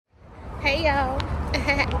Hey y'all.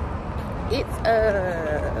 It's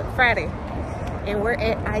Friday and we're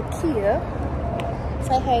at IKEA.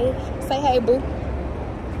 Say hey boo.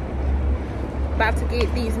 About to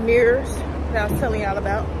get these mirrors that I was telling y'all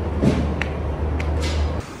about.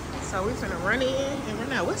 So we're gonna run in and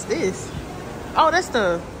run out. What's this? Oh, that's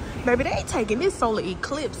the baby, they ain't taking this solar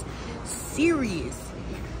eclipse serious.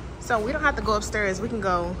 So we don't have to go upstairs, we can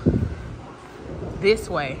go this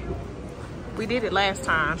way. We did it last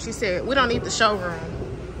time. She said we don't need the showroom.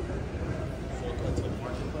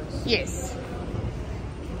 Yes.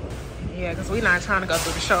 Yeah, because we're not trying to go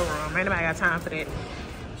through the showroom. Ain't nobody got time for that.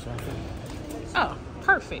 Oh,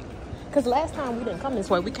 perfect. Because last time we didn't come this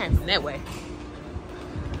way. We came from that way.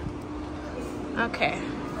 Okay.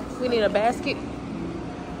 We need a basket.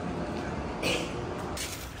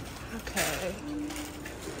 Okay.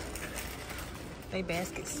 They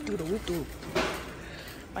baskets do the whoop whoop.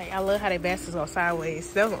 Like, I love how they baskets go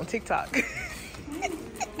sideways. That was on TikTok.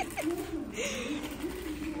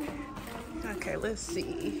 Okay, let's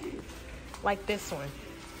see. Like this one.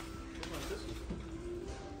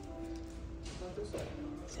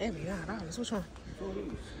 $79. Which one?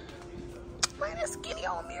 Man, that skinny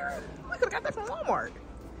old mirror. We could have got that from Walmart.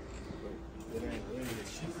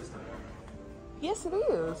 Yes, it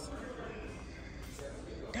is.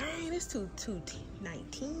 Dang, it's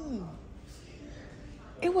 $219.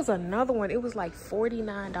 It was another one. It was like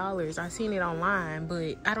 $49. I seen it online,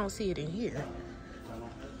 but I don't see it in here.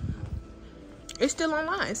 It's still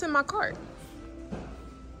online. It's in my cart.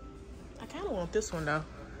 I kind of want this one though.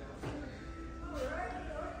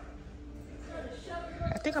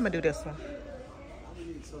 I think I'm gonna do this one.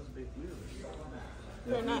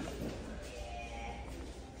 They're not.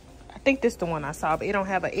 I think this is the one I saw, but it don't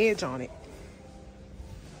have an edge on it.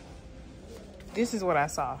 This is what I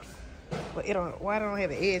saw, but it don't. Why don't it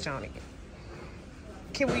have an edge on it?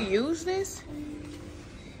 Can we use this?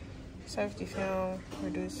 Safety film,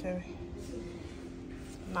 reduce safety.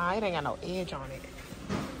 Nah, it ain't got no edge on it.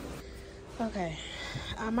 Okay,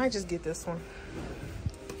 I might just get this one.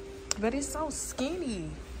 But it's so skinny.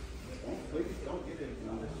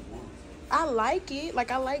 I like it.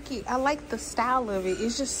 Like, I like it. I like the style of it.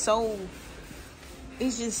 It's just so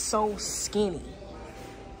skinny.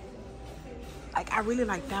 Like, I really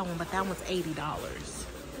like that one, but that one's $80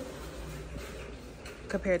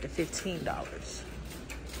 compared to $15.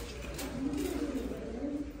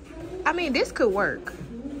 I mean, this could work.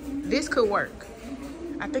 This could work.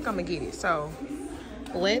 I think I'm gonna get it. So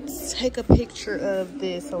let's take a picture of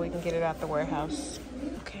this so we can get it out the warehouse.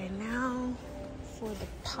 Okay, now for the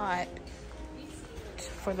pot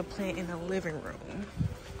for the plant in the living room.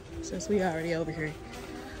 Since we already over here.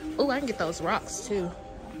 Oh, I can get those rocks too.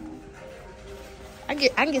 I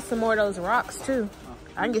can get some more of those rocks too.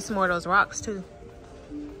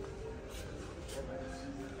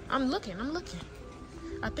 I'm looking.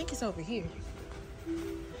 I think it's over here.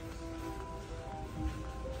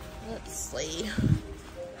 Let's see.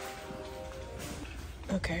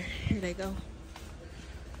 Okay, here they go.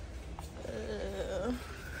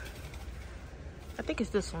 I think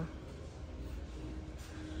it's this one.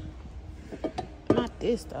 Not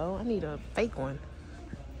this though. I need a fake one.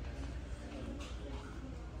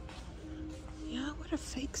 Yeah, where the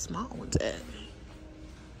fake small ones at?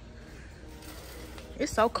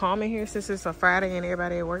 It's so calm in here since it's a Friday and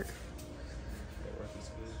everybody at work.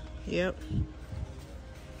 Yep.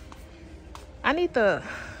 I need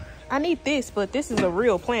this, but this is a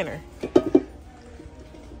real planner.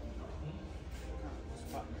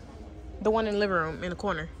 The one in the living room in the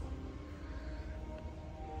corner.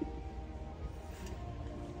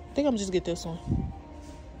 I think I'm just get this one.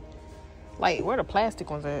 Like, where the plastic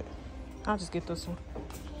ones at? I'll just get this one.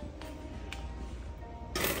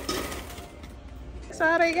 So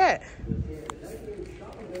how they got?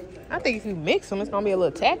 I think if you mix them, it's gonna be a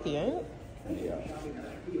little tacky, ain't it?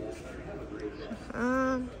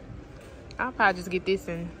 I'll probably just get this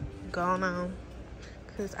and go on,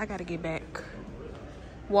 cause I gotta get back.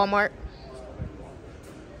 Walmart.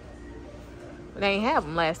 They ain't have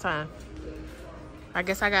them last time. I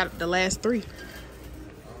guess I got the last 3.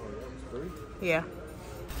 Yeah.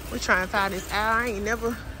 We're trying to find this out. I ain't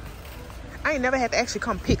never had to actually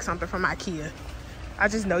come pick something from IKEA. I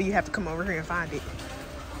just know you have to come over here and find it.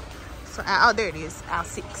 So, oh, there it is, aisle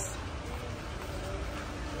 6.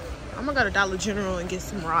 I'm gonna go to Dollar General and get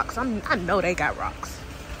some rocks. I know they got rocks.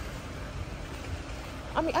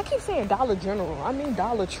 I mean, I keep saying Dollar General. I mean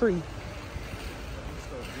Dollar Tree.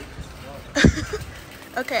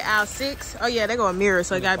 Okay, aisle 6. Oh yeah, they go a mirror,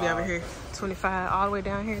 so it gotta be over here. 25 all the way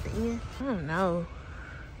down here at the end. I don't know.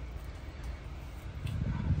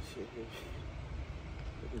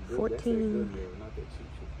 $14.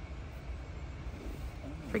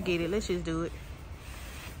 Forget it. Let's just do it.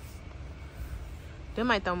 They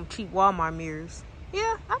might throw cheap Walmart mirrors.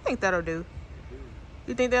 Yeah, I think that'll do.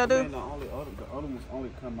 You think that'll do? The other ones only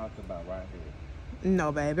come out to about right here.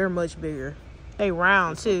 No, babe. They're much bigger. They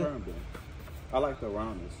round, too. I like the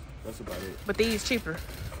roundness. That's about it. But these cheaper. Yeah,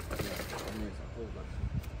 I mean, it's a whole lot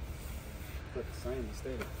cheaper. But the same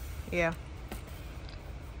instead. Yeah.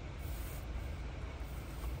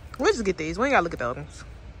 We'll just get these. We ain't gotta look at the other ones.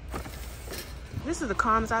 This is the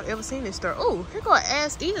calmest I've ever seen this store. Oh, here go an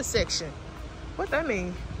Ask Eater section. What that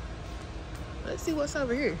mean? Let's see what's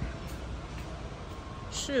over here.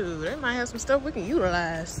 Shoot, they might have some stuff we can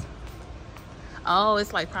utilize. Oh,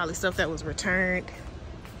 it's like probably stuff that was returned.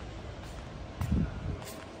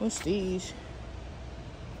 What's these?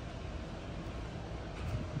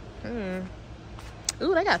 Ooh,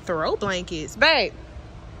 they got throw blankets. Babe.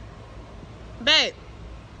 Babe.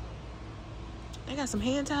 They got some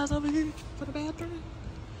hand towels over here for the bathroom.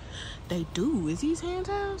 They do. Is these hand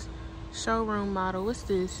towels? Showroom model. What's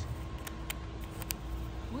this?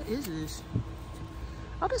 What is this?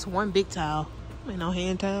 Oh, this one big towel. Ain't no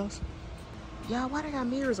hand towels. Y'all, why they got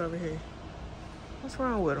mirrors over here? What's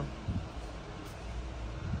wrong with them?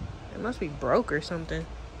 It must be broke or something.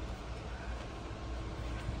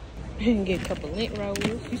 And get a couple lint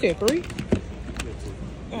rollers. You said 3?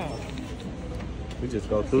 Oh. We just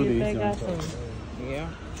go through these. They got some. Yeah.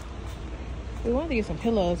 We wanted to get some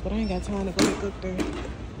pillows, but I ain't got time to go look up there.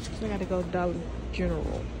 So I got to go Dollar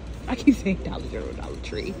General. I keep saying Dollar General, Dollar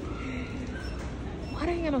Tree. Why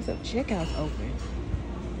they ain't got no self-checkouts open?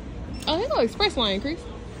 Oh, they go Express Line, Chris.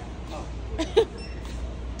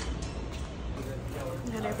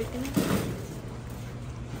 Got everything.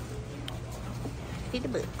 Hit the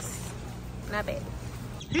books. Not bad.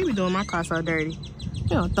 He be doing my car so dirty. You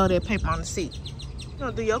don't throw that paper on the seat. You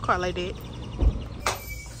don't do your car like that.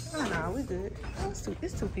 Oh, no, we good. Oh,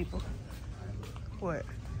 it's two people. What?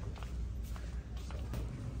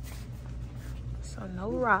 So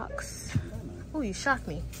no rocks. Oh, you shocked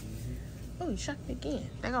me. Oh, you shocked me again.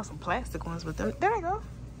 They got some plastic ones, but them, there they go.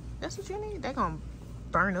 That's what you need. They gonna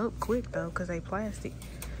burn up quick though, cause they plastic.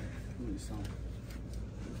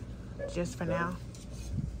 Just for now.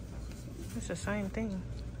 It's the same thing.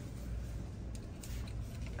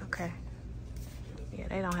 Okay. Yeah,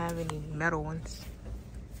 they don't have any metal ones.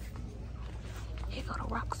 Here go the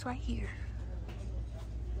rocks right here.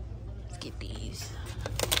 Let's get these.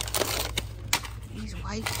 These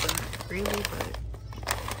white, but really, but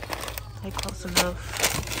they close enough.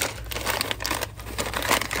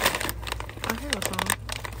 Oh, here was some.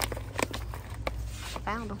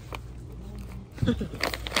 Found them.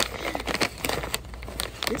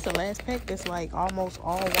 This is the last pack that's like almost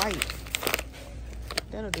all white.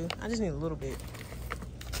 That'll do. I just need a little bit.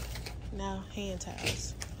 Now, hand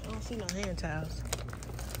towels. I don't see no hand towels.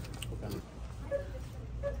 Okay.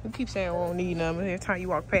 You keep saying we don't need none, but every time you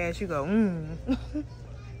walk past, you go,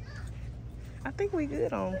 I think we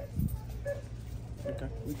good on Okay,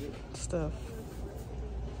 we good. Stuff.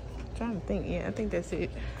 I'm trying to think. Yeah, I think that's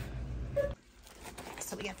it.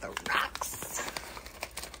 So we got the rocks.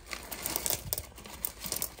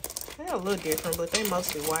 They're a little different, but they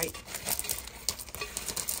mostly white.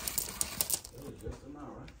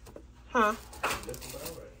 Huh?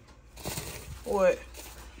 What?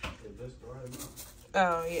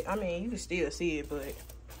 Oh, yeah. I mean, you can still see it, but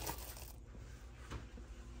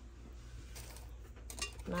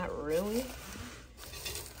not really.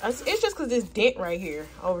 It's just because this dent right here,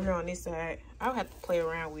 over here on this side. I'll have to play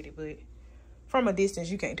around with it, but from a distance,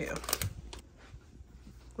 you can't tell.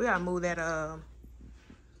 We gotta move that,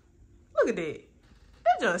 look at that.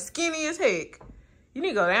 That just skinny as heck. You need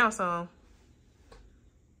to go down some.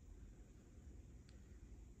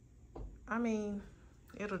 I mean,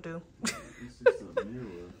 it'll do.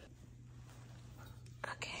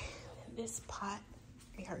 Okay, this pot.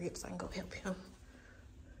 Let me hurry up so I can go help him.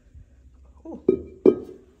 Ooh.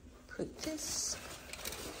 Put this.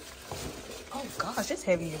 Oh gosh, it's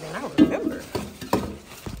heavier than I remember.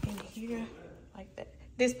 In here, like that.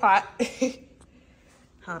 This pot.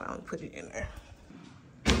 Hold on, put it in there.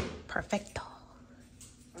 Perfecto.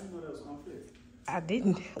 I didn't know that was gonna fit. I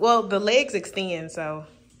didn't. Well, the legs extend, so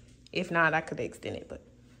if not, I could extend it, but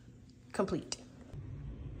complete.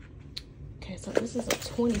 Okay, so this is a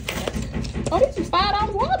 20 pack. Oh, this is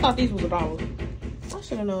 $5. Well, I thought these was $1. I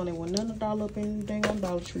should have known it was none of $1 up in dang on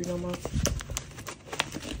Dollar Tree no more.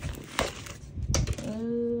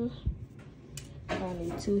 I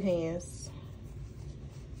need 2 hands.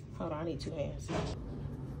 Hold on, I need 2 hands.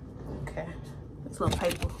 Okay, this little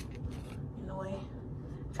paper in the way.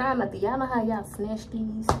 Try not to. Y'all know how y'all snatch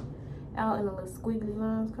these out and the little squiggly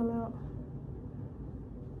lines come out?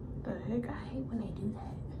 The heck? I hate when they do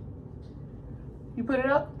that. You put it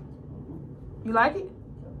up? You like it?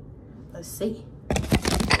 Let's see. I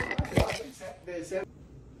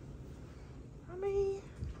mean,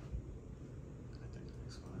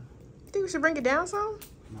 you think we should bring it down some?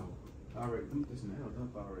 No. Already. This nailed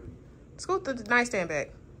up already. Scoot the nightstand back.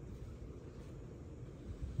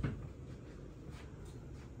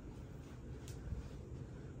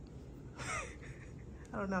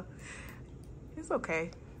 I don't know. It's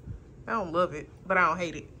okay. I don't love it, but I don't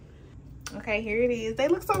hate it. Okay, here it is. They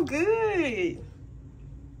look so good.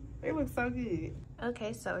 They look so good.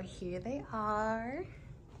 Okay, so here they are.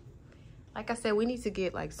 Like I said, we need to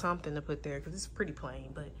get like something to put there because it's pretty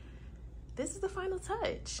plain, but this is the final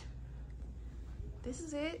touch. This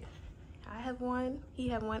is it. I have one, he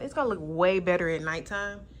have one. It's gonna look way better at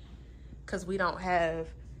nighttime because we don't have,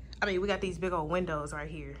 I mean, we got these big old windows right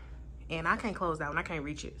here and I can't close that one, I can't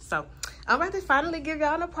reach it. So I'm about to finally give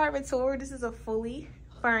y'all an apartment tour. This is a fully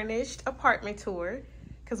furnished apartment tour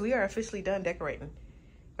because we are officially done decorating.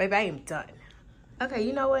 Baby, I am done. Okay,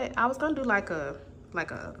 you know what? I was gonna do like a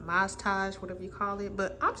montage, whatever you call it,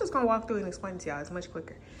 but I'm just gonna walk through and explain it to y'all. It's much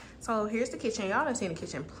quicker. So here's the kitchen. Y'all done seen the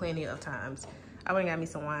kitchen plenty of times. I went and got me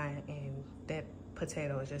some wine and that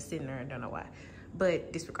potato is just sitting there and don't know why,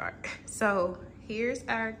 but disregard. So here's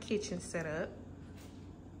our kitchen setup.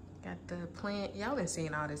 Got the plant. Y'all been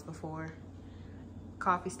seeing all this before.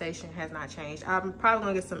 Coffee station has not changed. I'm probably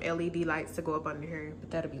gonna get some LED lights to go up under here,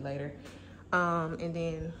 but that'll be later. And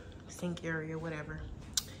then sink area, whatever.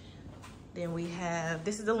 Then we have,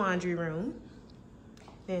 this is the laundry room.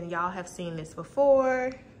 Then y'all have seen this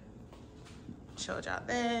before. Showed y'all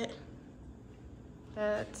that.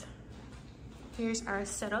 Here's our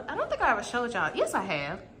setup. I don't think I ever showed y'all. Yes, I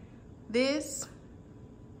have. This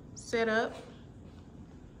setup.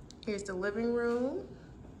 Here's the living room.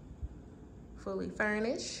 Fully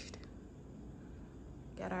furnished.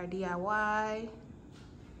 Got our DIY.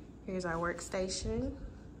 Here's our workstation.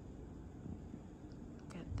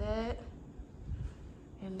 Got that.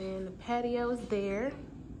 And then the patio is there.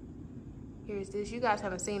 Here's this. You guys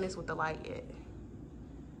haven't seen this with the light yet.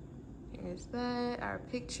 Here's that. Our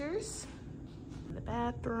pictures. The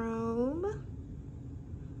bathroom.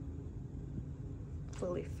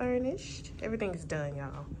 Fully furnished. Everything's done,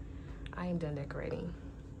 y'all. I am done decorating.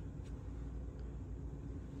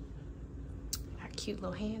 Our cute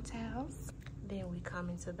little hand towels. Then we come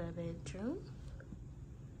into the bedroom.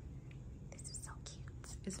 This is so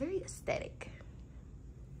cute. It's very aesthetic.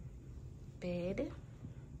 Bed.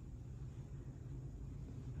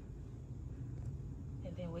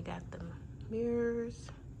 And then we got the mirrors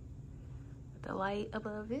with the light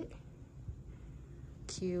above it.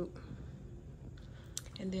 Cute.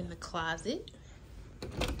 And then the closet.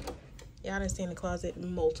 Y'all done seen the closet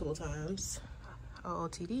multiple times.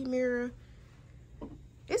 OOTD mirror.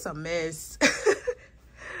 It's a mess.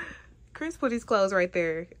 Chris put his clothes right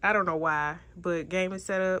there. I don't know why, but gaming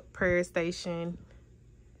setup, prayer station,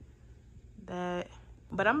 that.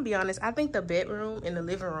 But I'm gonna be honest, I think the bedroom and the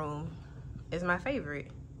living room is my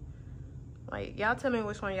favorite. Like, y'all tell me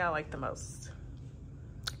which one y'all like the most.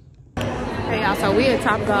 Hey y'all, so we at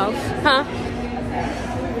Topgolf, huh?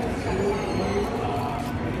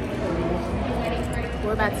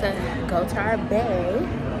 We're about to go to our bed.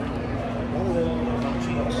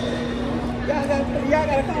 Y'all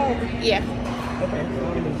got a call? Yeah. Okay.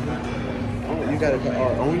 You got it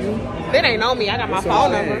on you? It ain't on me. I got my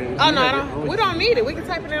phone number. Oh, no, I don't. We don't need it. We can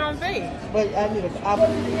type it in on the thing. But I need a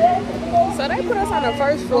So they put us on the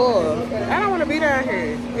first floor. I don't want to be down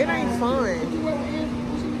here. It ain't fun.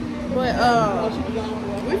 But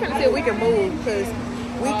we finna see if we can move because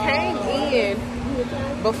we came in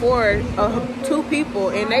before 2 people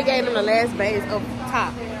and they gave them the last base up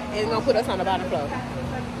top and gonna put us on the bottom floor.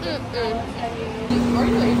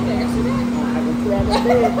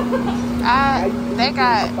 They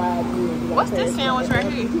got, what's this sandwich right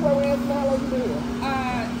here?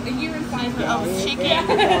 A year and 5 of chicken.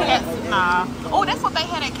 Yes, nah. Oh, that's what they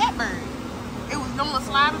had at Catbird. It was them little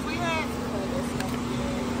sliders we had.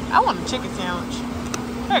 I want a chicken sandwich.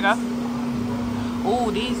 There you go.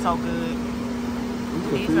 Oh, these so good.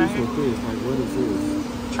 These right here. Like, what is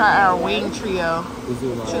this? Try our wing trio. Is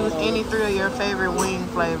it like, choose any 3 of your favorite wing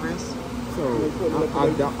flavors. So,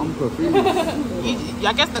 I'm confused.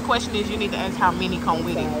 I guess the question is you need to ask how many come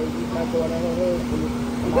with it.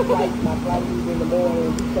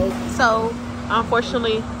 So,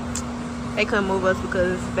 unfortunately, they couldn't move us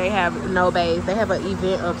because they have no bays. They have an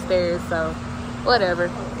event upstairs, so whatever.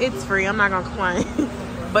 It's free. I'm not going to complain.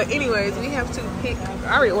 But anyways, we have to pick.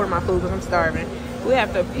 I already ordered my food because I'm starving. We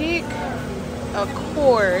have to pick a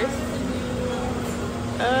course.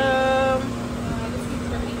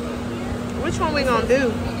 Which one we gonna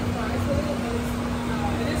do?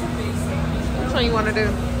 Which one you wanna do?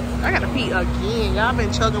 I gotta pee again. Y'all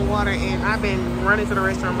been chugging water and I've been running to the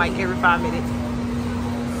restroom like every 5 minutes.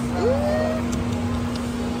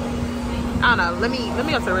 I don't know. Let me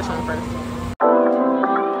go to the restroom first.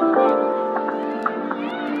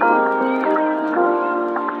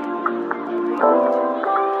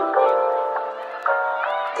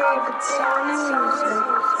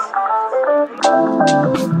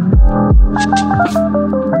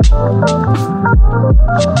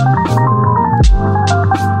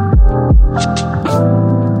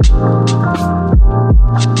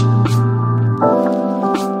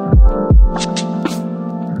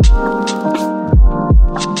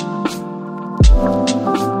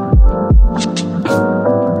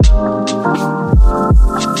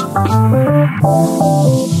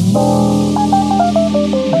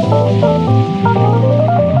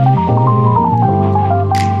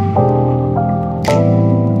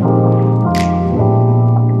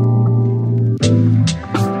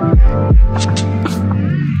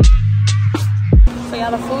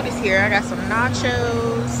 The food is here. I got some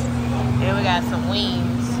nachos and we got some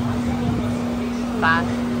wings. Bye.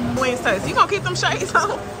 Wings taste. You gonna keep them shades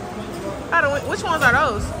on? Which ones are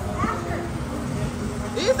those?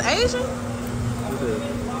 Is Asian?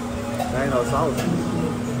 That ain't no sauce.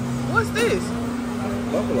 What's this?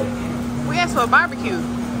 Buffalo. We asked for a barbecue.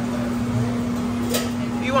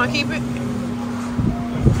 You wanna keep it?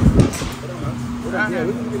 Yeah,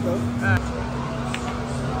 we can get those.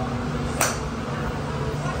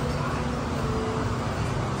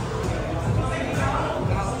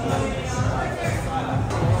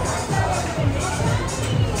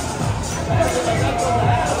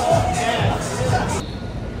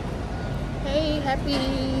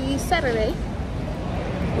 Happy Saturday.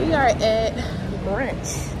 We are at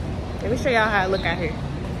Brunch. Let me show y'all how I look out here.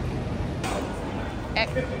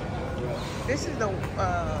 This is the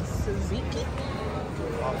Suzuki.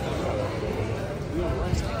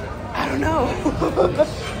 I don't know.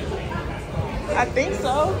 I think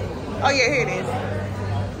so. Oh yeah, here it is.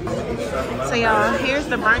 So y'all, here's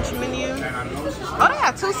the brunch menu. Oh, they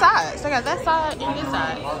got two sides. They got that side and this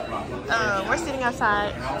side. We're sitting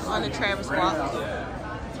outside on the Travis Walk.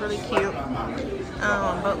 It's really cute.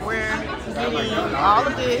 But we're getting all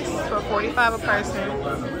of this for $45 a person,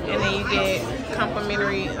 and then you get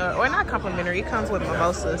complimentary, or not complimentary. It comes with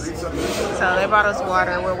mimosas. So they brought us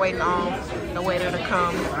water. We're waiting on the waiter to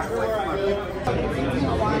come.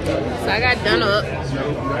 So I got done up.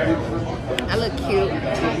 I look cute.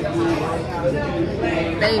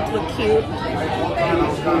 They look cute.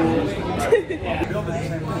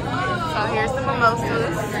 So here's the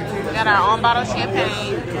mimosas. We got our own bottle of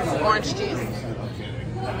champagne, orange juice.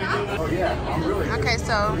 Okay,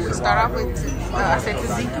 so we start off with, I said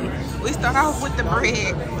tzatziki. We start off with the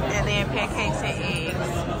bread and then pancakes and eggs.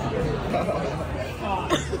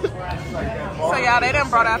 So y'all, they done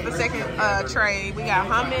brought out the second tray. We got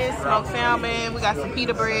hummus, smoked salmon, we got some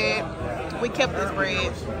pita bread. We kept this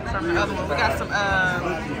bread from the other one. We got some,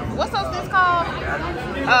 what's this called?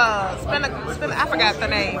 I forgot the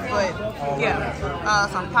name, but yeah.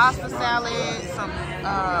 Some pasta salad, some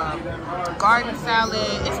garden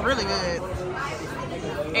salad. It's really good.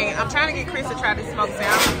 And I'm trying to get Chris to try this smoked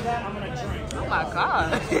salmon. Oh my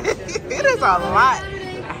God. It is a lot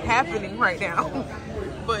happening right now.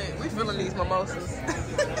 But we feeling these mimosas.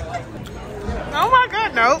 Oh my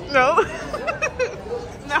God, no. No.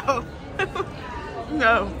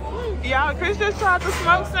 No. Y'all, Chris just tried the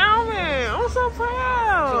smoked salmon. I'm so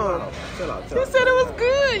proud. Chill out. He said it was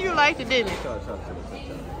good. You liked it, didn't it?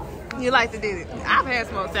 You liked it, didn't it? I've had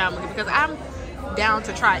smoked salmon because I'm down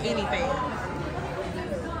to try anything.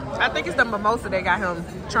 I think it's the mimosa that got him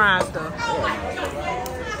trying stuff.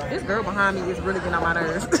 This girl behind me is really getting on my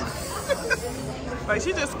nerves. Like,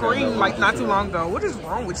 she just screamed like not too long ago. What is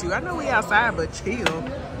wrong with you? I know we outside, but chill.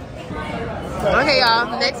 Okay,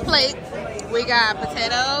 y'all, next plate. We got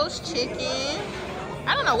potatoes, chicken.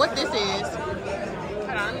 I don't know what this is. Hold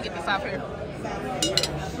on, let me get this off here.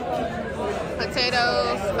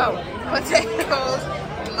 Potatoes,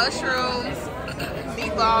 mushrooms,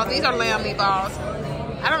 meatballs. These are lamb meatballs.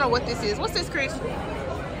 I don't know what this is. What's this, Chris?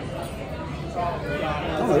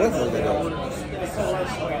 Oh, that's good.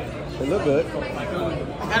 They look good.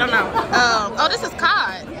 I don't know. Oh, this is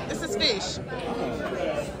cod. This is fish.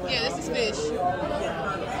 Yeah, this is fish.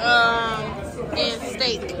 And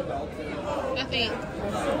steak. I think.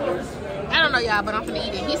 I I don't know, y'all, but I'm finna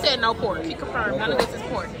eat it. He said no pork. He confirmed none of this is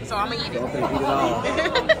pork, so I'm gonna eat it.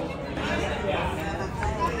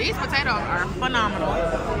 These potatoes are phenomenal.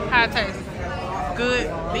 How it tastes?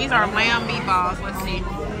 Good. These are lamb meatballs. Let's see.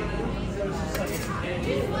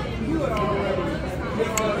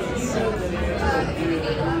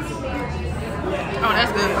 Oh,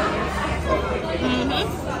 that's good.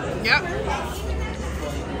 Yep.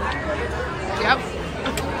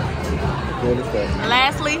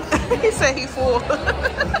 Lastly, he said he's full.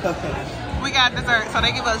 We got dessert. So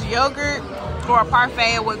they give us yogurt or a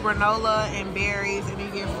parfait with granola and berries, and you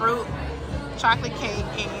get fruit, chocolate cake,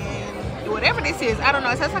 and whatever this is. I don't know.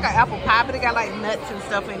 It tastes like an apple pie, but it got like nuts and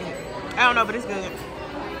stuff in it. I don't know, but it's good.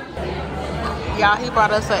 Y'all, he brought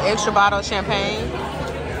us an extra bottle of champagne.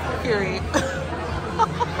 Period.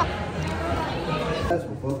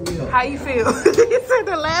 How you feel? He said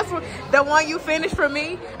the last one, the one you finished for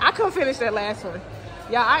me. I couldn't finish that last one.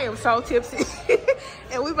 Y'all, I am so tipsy.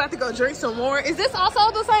 And we about to go drink some more. Is this also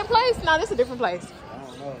the same place? No, this is a different place. I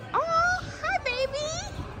don't know. Oh, hi,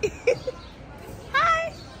 baby.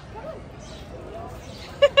 Hi.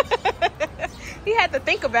 He had to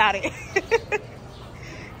think about it.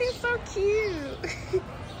 He's so cute.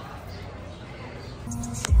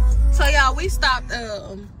 So y'all, we stopped,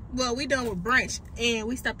 well, we done with brunch and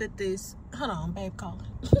we stopped at this, hold on, babe calling.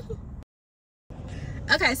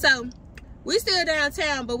 Okay, so we still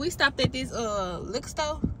downtown, but we stopped at this liquor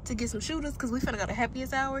store to get some shooters because we finna go to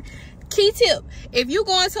happiest hour. Key tip, if you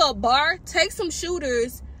going to a bar, take some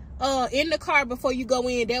shooters in the car before you go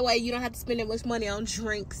in. That way you don't have to spend that much money on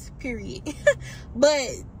drinks, period. But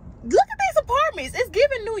look at these apartments. It's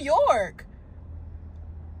giving New York.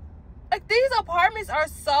 Like, these apartments are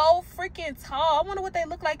so freaking tall. I wonder what they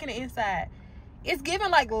look like in the inside. It's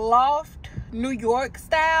giving like loft New York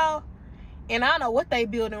style. And I don't know what they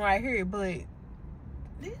building right here, but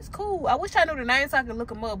it's cool. I wish I knew the name so I could look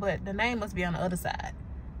them up, but the name must be on the other side.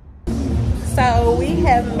 So we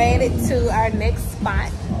have made it to our next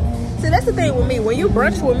spot. See, that's the thing with me. When you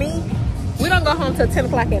brunch with me, we don't go home till 10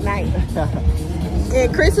 o'clock at night.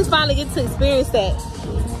 And Chris is finally getting to experience that.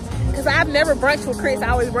 Because I've never brunched with Chris. I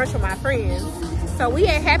always brunch with my friends. So we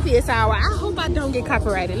at happiest hour. I hope I don't get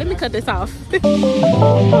copyrighted. Let me cut this off.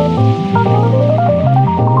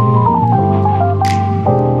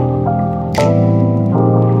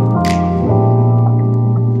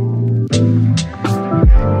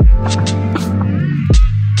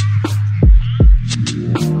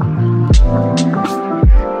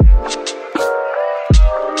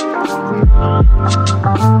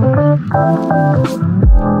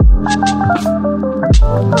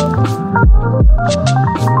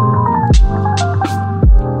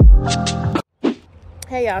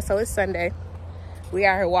 Hey y'all, so it's Sunday. We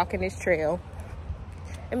out here walking this trail.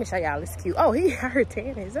 Let me show y'all this cute. Oh, he out here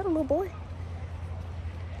tanning. Is that a little boy?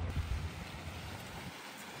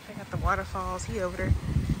 They got the waterfalls. He over there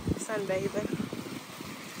sunbathing.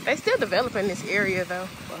 They still developing this area though.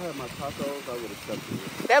 If I had my tacos, I would have stuck to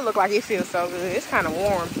it. That look like it feels so good. It's kind of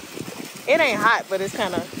warm. It ain't hot, but it's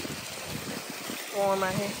kind of warm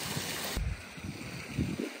out here.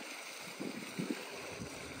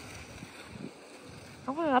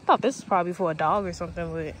 I thought this was probably for a dog or something,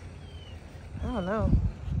 but I don't know.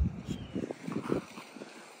 I'm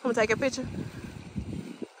gonna take a picture.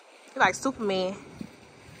 You like Superman.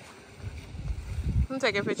 Let me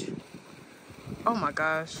take a picture. Oh my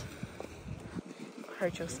gosh.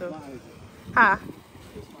 Hurt yourself. Huh?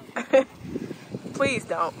 Please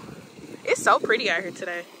don't. It's so pretty out here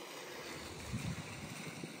today.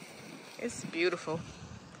 It's beautiful.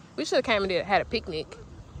 We should have came and had a picnic.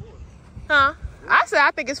 Huh? I said I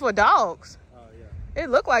think it's for dogs. Oh, yeah. It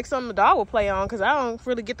looked like something a dog would play on because I don't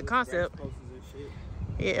really get the concept.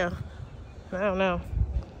 Yeah. I don't know.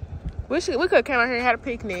 We could have came out here and had a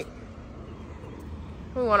picnic.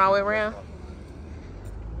 We went all the way around.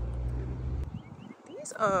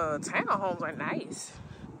 These townhomes are nice.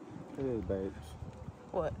 It is, babes.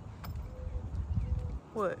 What?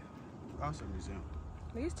 What? Also museum.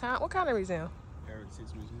 These what kind of museum?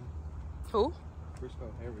 Heritage Museum. Who?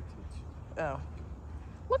 Frisco Heritage. Oh.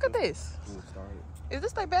 Look at this. Is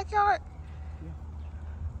this their backyard? Yeah.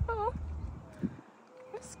 Oh.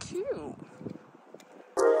 It's cute.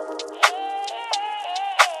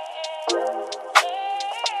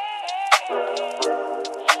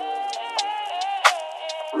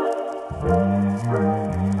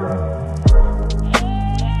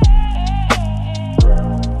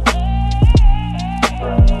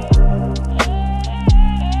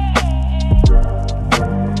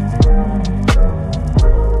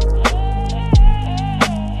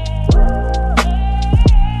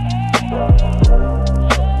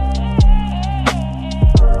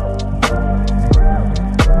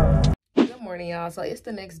 it's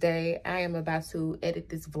the next day. I am about to edit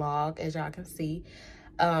this vlog, as y'all can see.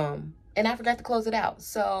 And I forgot to close it out.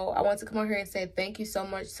 So I want to come on here and say thank you so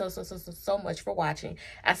much, so much for watching.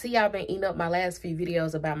 I see y'all been eating up my last few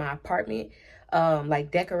videos about my apartment,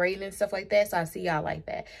 like decorating and stuff like that. So I see y'all like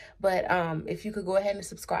that. But if you could go ahead and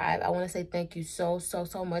subscribe, I want to say thank you so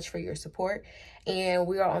much for your support. And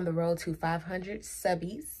we are on the road to 500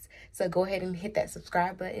 subbies. So go ahead and hit that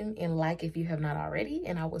subscribe button and like if you have not already.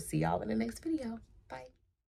 And I will see y'all in the next video.